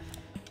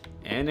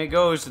 and it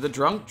goes to the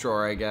drunk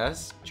drawer, I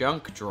guess.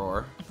 Junk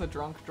drawer. The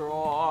drunk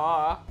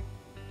drawer.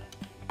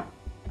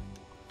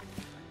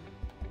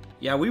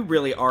 Yeah, we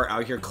really are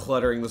out here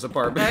cluttering this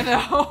apartment.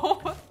 I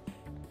know.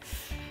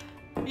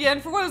 Yeah,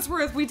 and for what it's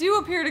worth, we do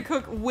appear to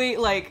cook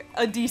like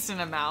a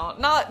decent amount.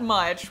 Not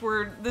much.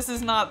 This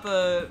is not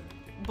the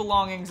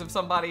belongings of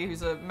somebody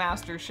who's a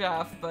master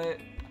chef, but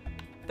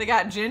they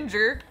got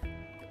ginger.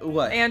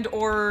 What? And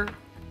or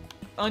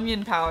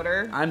onion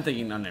powder. I'm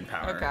thinking onion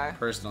powder. Okay.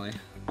 Personally.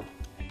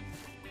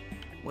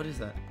 What is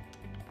that?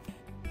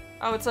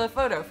 Oh, it's a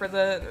photo for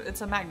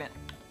it's a magnet.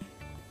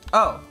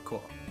 Oh,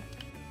 cool.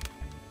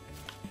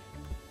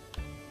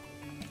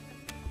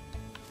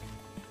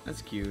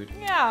 That's cute.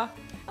 Yeah.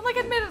 And like,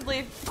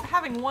 admittedly,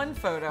 having one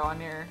photo on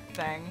your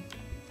thing,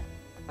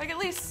 like, at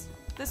least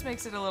this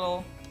makes it a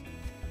little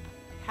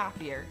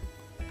happier.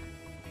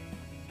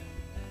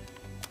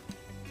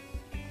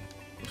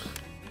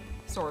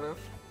 Sort of.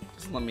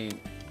 Just let me... Okay.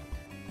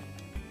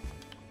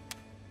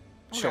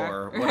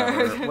 Sure,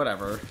 whatever,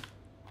 whatever.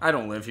 I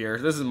don't live here.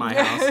 This is my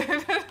house.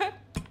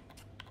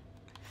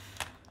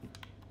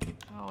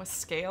 Oh, a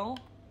scale?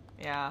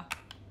 Yeah.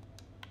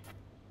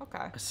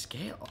 Okay. A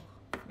scale?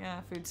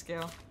 Yeah, food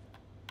scale.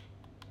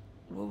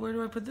 Well, where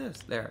do I put this?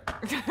 There.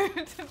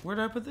 Where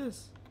do I put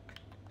this?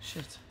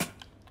 Shit.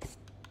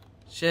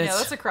 Shit. Yeah,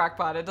 that's a crock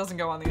pot. It doesn't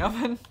go on the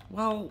oven.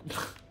 Well,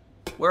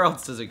 where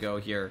else does it go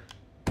here?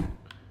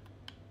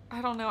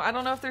 I don't know. I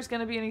don't know if there's going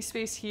to be any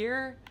space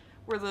here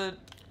where the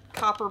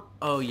copper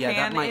Oh, yeah,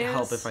 pan that might is.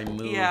 help if I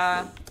move.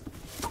 Yeah.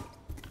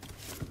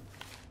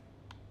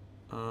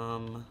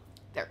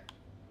 There.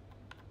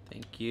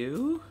 Thank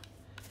you.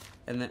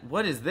 And then,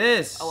 what is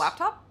this? A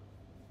laptop?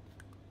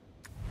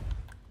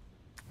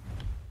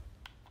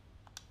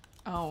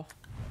 Oh.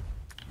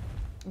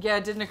 Yeah,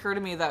 it didn't occur to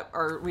me that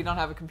we don't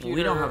have a computer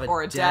We don't have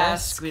or a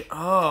desk.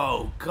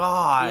 Oh,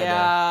 God.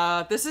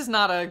 Yeah, this is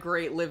not a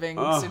great living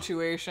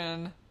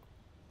situation.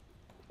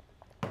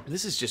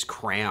 This is just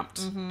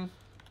cramped. Mm-hmm.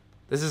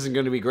 This isn't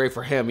going to be great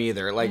for him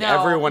either. Like,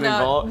 No, everyone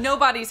involved.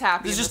 Nobody's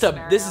happy. This is in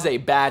just this this is a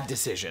bad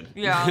decision.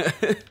 Yeah.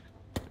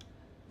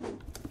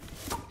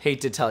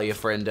 Hate to tell you,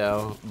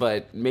 friendo,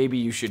 but maybe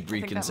you should I think that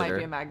might reconsider.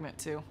 be a magnet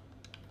too.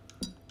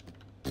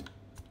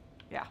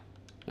 Yeah.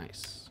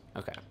 Nice.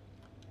 Okay.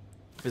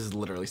 This is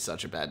literally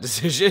such a bad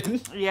decision.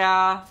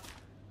 Yeah.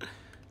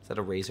 Is that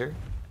a razor?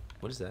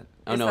 What is that?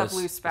 Oh It's no, that it's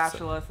blue it's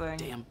spatula a thing.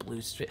 Damn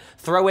blue spatula.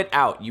 Throw it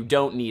out. You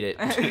don't need it.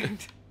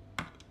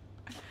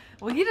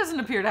 Well, he doesn't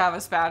appear to have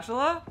a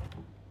spatula.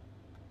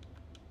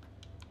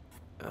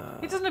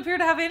 He doesn't appear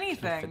to have Can I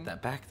anything. fit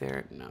that back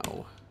there?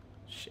 No.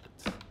 Shit.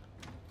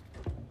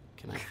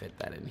 Can I fit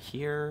that in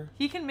here?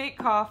 He can make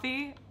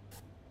coffee.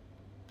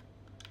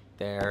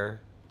 There.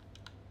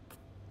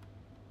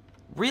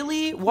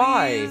 Really?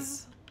 Why?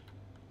 Please.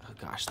 Oh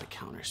gosh, the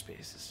counter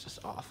space is just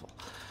awful.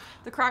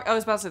 I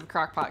was about to say the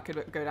crock pot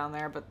could go down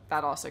there, but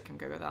that also can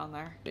go down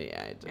there.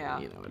 Yeah, Yeah,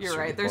 you know, at a you're certain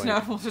right. There's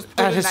point- no. We'll just put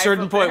At a knife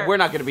certain up point, there. we're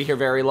not going to be here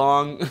very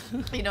long.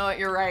 You know what?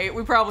 You're right.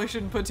 We probably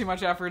shouldn't put too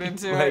much effort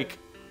into it. Like,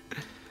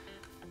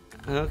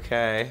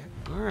 okay,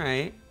 all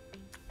right.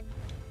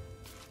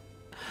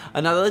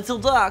 Another little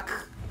duck.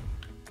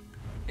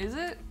 Is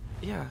it?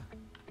 Yeah.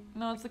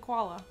 No, it's the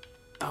koala.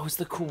 Oh, it's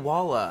the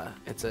koala.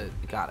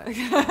 Got it.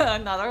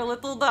 Another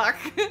little duck.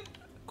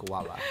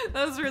 Koala.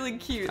 That was really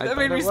cute. I That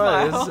made thought me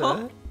it was,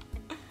 smile.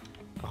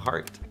 a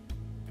heart.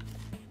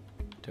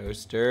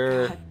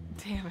 Toaster. God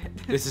damn it.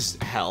 This is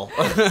hell.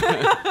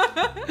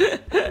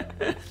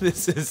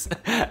 This is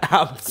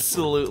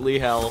absolutely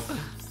hell.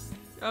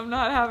 I'm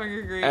not having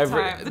a great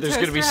Every- time. The there's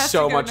gonna be toaster has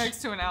so to go much-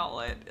 next to an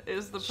outlet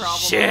is the problem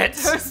Shit.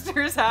 the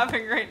toaster's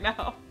having right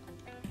now.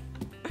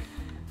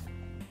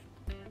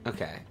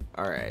 Okay,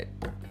 all right.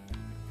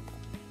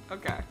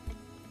 Okay.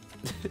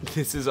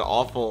 This is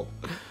awful.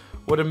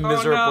 What a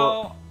miserable.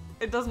 Oh no.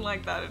 It doesn't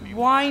like that anymore.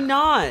 Why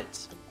not?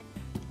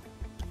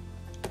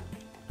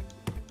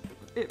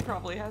 It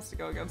probably has to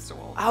go against a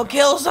wall. I'll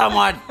kill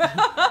someone.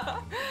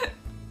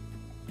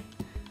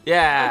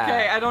 Yeah.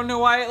 Okay, I don't know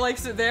why it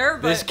likes it there,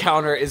 but This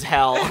counter is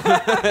hell.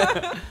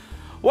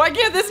 Why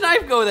can't this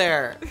knife go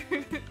there?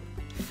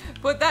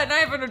 put that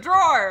knife in a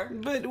drawer.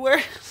 But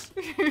where?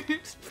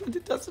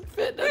 It doesn't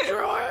fit in a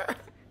drawer.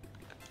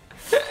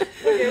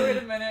 Okay, wait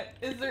a minute.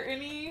 Is there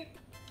any...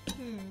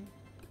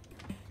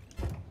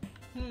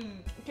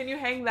 Can you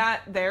hang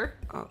that there?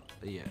 Oh,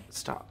 yeah,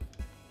 stop.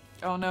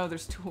 Oh no,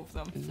 there's two of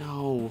them.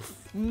 No.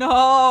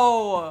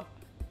 No!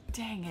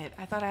 Dang it.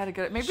 I thought I had a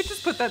good... Maybe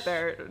just put that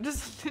there.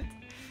 Just...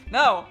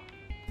 No.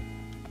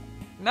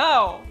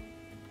 No.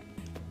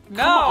 No.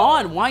 Come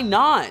on, why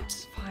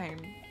not? Fine.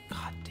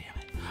 God damn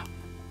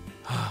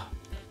it.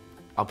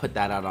 I'll put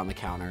that out on the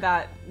counter.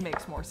 That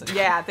makes more sense.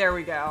 Yeah, there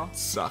we go.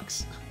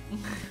 Sucks.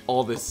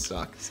 All this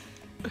sucks.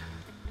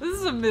 This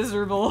is a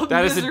miserable,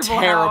 That is a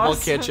miserable terrible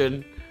house.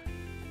 kitchen.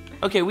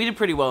 Okay, we did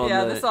pretty well.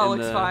 Yeah, in the, this all in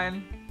looks the-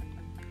 fine.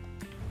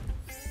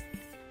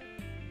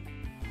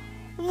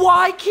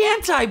 Why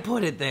can't I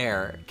put it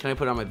there? Can I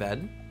put it on my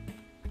bed?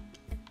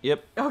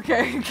 Yep.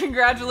 Okay,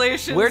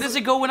 congratulations. Where does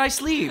it go when I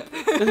sleep?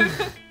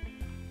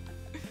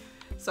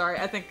 Sorry,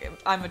 I think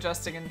I'm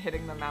adjusting and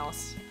hitting the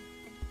mouse.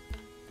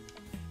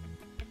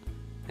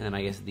 And then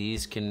I guess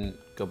these can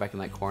go back in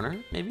that corner,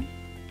 maybe?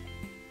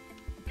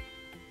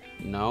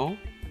 No?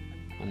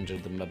 Under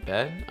the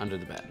bed? Under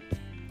the bed.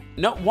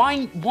 No,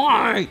 why?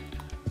 Why?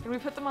 Can we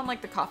put them on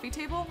like the coffee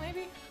table,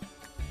 maybe?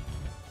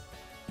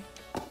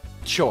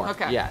 Sure.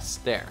 Okay. Yes,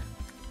 there.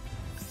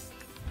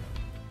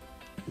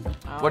 Oh,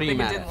 What are you I think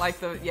mad it didn't at? like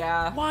the,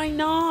 yeah. Why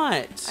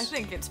not? I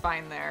think it's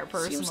fine there,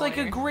 personally. Seems like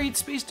a great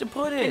space to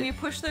put it. Can you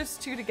push those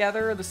two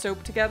together, or the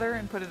soap together,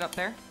 and put it up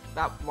there?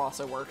 That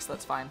also works,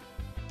 that's fine.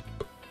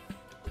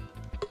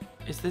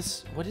 Is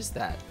this... What is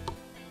that?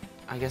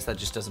 I guess that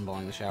just doesn't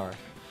belong in the shower.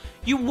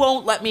 You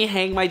won't let me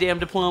hang my damn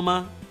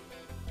diploma?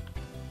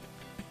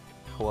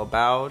 How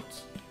about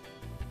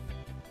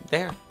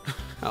there?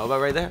 How about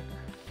right there?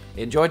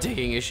 Enjoy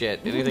taking a shit.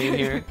 Anything in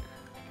here?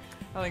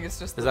 I think it's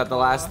just. Is that the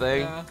last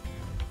thing? Yeah.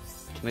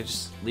 Can I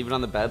just leave it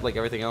on the bed like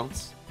everything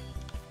else?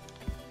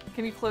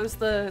 Can you close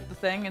the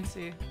thing and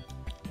see?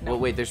 No. Well,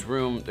 wait. There's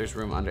room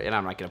under, and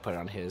I'm not gonna put it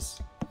on his.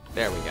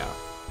 There we go.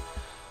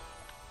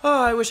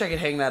 Oh, I wish I could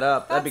hang that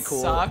up. That'd be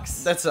cool.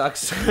 Sucks. That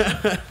sucks.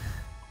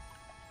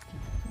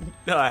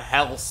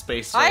 Hell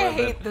space. I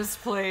hate this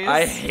place.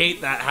 I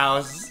hate that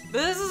house.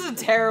 This is a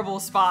terrible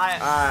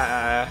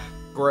spot.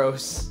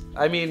 Gross.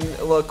 I mean,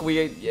 look,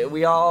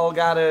 we all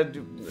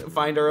gotta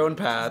find our own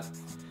path.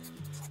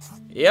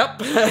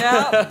 Yep.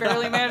 Yeah,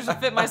 barely managed to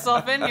fit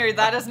myself in here.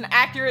 That is an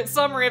accurate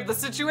summary of the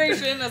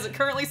situation as it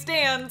currently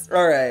stands.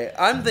 All right,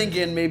 I'm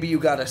thinking maybe you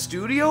got a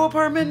studio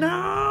apartment now.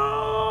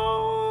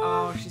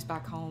 Oh, she's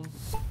back home.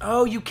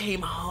 Oh, you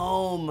came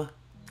home.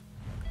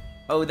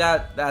 Oh,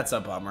 that's a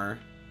bummer.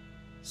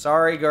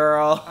 Sorry,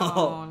 girl.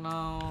 Oh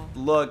no.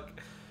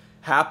 Look,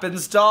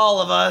 happens to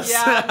all of us.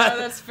 Yeah, no,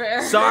 that's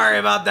fair. Sorry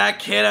about that,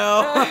 kiddo.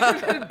 I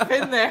could have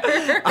been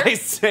there. I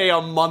say a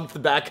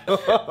month back.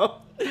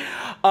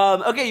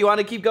 Okay, you want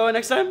to keep going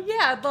next time?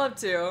 Yeah, I'd love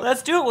to.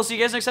 Let's do it. We'll see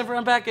you guys next time for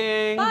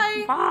Unpacking.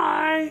 Bye.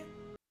 Bye.